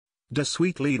de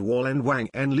Sweetlied Wallen Wang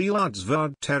en Leelards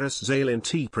Verd Terrace Zalen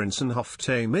T Prinsenhof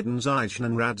te Middens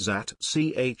Eichnen Radzat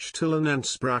ch Tillen en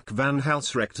Sprak van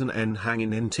Halsrechten en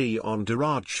Hangen in T on de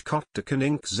Raj Kot de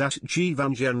Coninck zat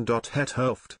Gvangen het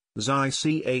hoofd, zij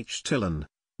ch Tillen,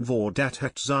 voor dat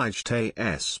het zich te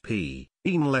sp,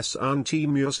 een les aan T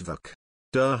Mursvuk.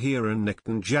 De heren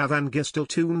nichten Javan Gistel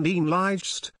toen dien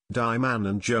lijst, die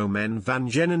mannen jo men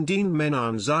van Gennen dien men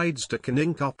aan zijds de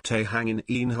Coninck op te hangen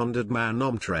 100 man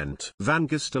omtrent. Van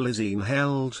Gistel is een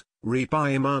held, riep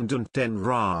iemand den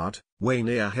raad,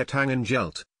 wanneer het hangen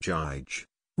gelt, jij.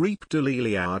 Riep de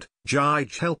Liliad, jij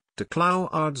helpt de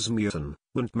klauwards muten,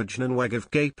 want majnen weg of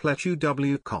gay plet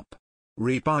uw kop.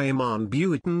 Riep iemand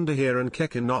buiten de heren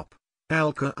kekken op,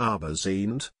 elke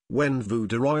arbeziend, wen vu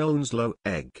de royals lo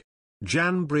egg.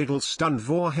 Jan Bridel stand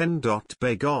voor hen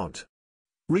bij God.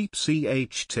 Riep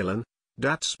ch Tillen,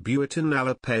 that's buiten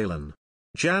alle palen.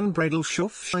 Jan Bridel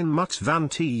schufschein mut van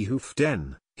t hoef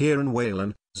den, heren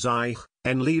welen, zich,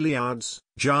 en Liliads,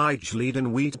 jij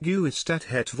leden weet guistet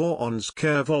het voor ons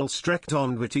kervol strekt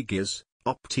onwittig is,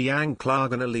 op te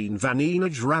aanklagen alleen van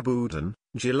enige raboeden,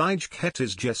 gelijk het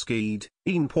is geskied,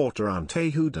 een porter aan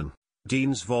te hoeden.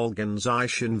 Diens volgens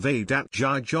eichen ve dat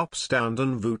jij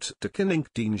opstanden voet de Coninck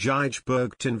dien jij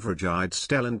burgten verjaid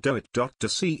stellen doet dot de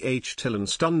ch Tillen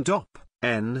stand op,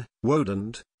 en,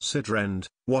 wodend, sidrend,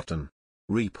 watten.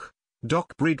 Riep, Doc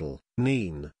Bridel,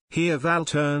 neen, hier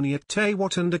valterniet te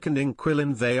watten de Coninck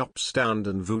willen ve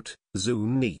opstanden voet, zo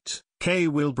niet, k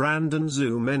wil branden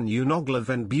zo men unoglev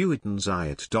en buiten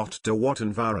zijt dot de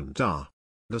watten waren daar.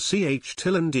 De ch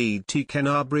Tillen deed te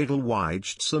kenar Bridel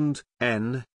wijgtsend,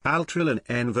 en, altrillen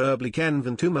en verblijk en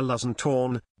ventumelassen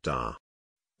torn, daar.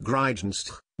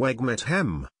 Grijgenst, weg met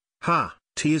hem, ha,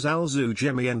 t is alzo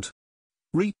gemient.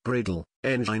 Riep Bridel,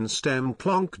 engine stem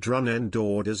klonk drun en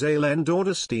door de zeil en door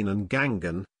de stenen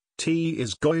gangen, t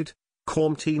is goed,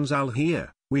 komtien al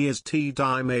hier, wie is t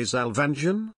die me zal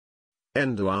vangen?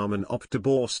 En de armen op de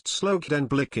borst sloeg den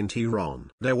blik in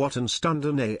Tiron. De watten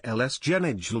standen als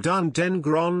genigel dan den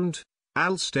grond,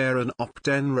 al steren op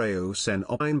den reus en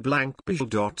op een blank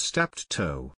dot stapt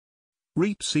toe.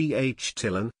 Riep ch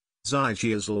Tillen, zij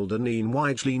gieselden een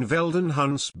wijgleen velden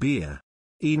Hans bier.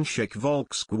 Een schik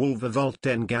volksgewolve volt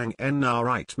den gang en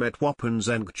naar met wapens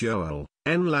en gjoel,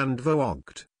 en land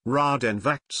voogd, raad en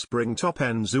vact springt op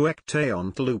en zoek te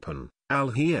ontlopen,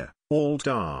 al hier, al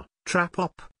daar, trap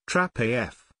op. Trap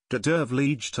af, de durf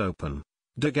liegt open,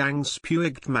 de gang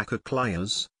spuigt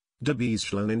makkekleiers, de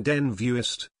bieslen in den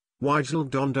vuist, wijgel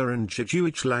donder en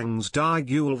jejuich langs die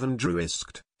gulven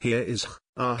druist, hier is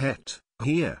het,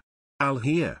 hier, al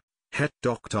hier, het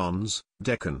doctons,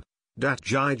 dekken, dat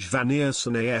jij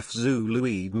vaniersen af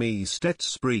zuluid me stet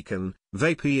spreken,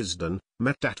 vapiesden,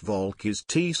 met dat volk is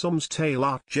t soms te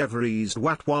laat jevries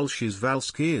wat walsjes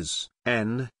valskis,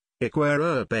 en, ik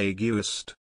were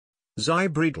beguist. Zij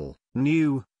Bridel,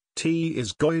 nieuw, t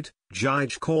is goed, jij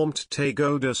komt te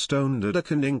gode stonde de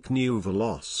Coninck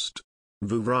Verlost.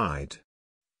 Vu ride.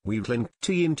 We klink t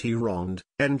in t rond,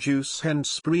 en juice hen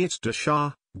spreet de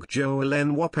sha, gjoel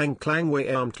en wap en klangwe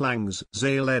armklangs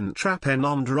zeil en trap en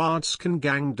ondraadsken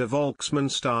gang de volksman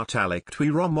start alikt we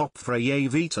rom op vrije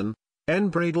weten, en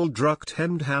Bridel drukt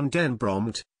hemd hand en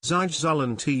bromt, zij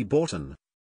zullen t boten.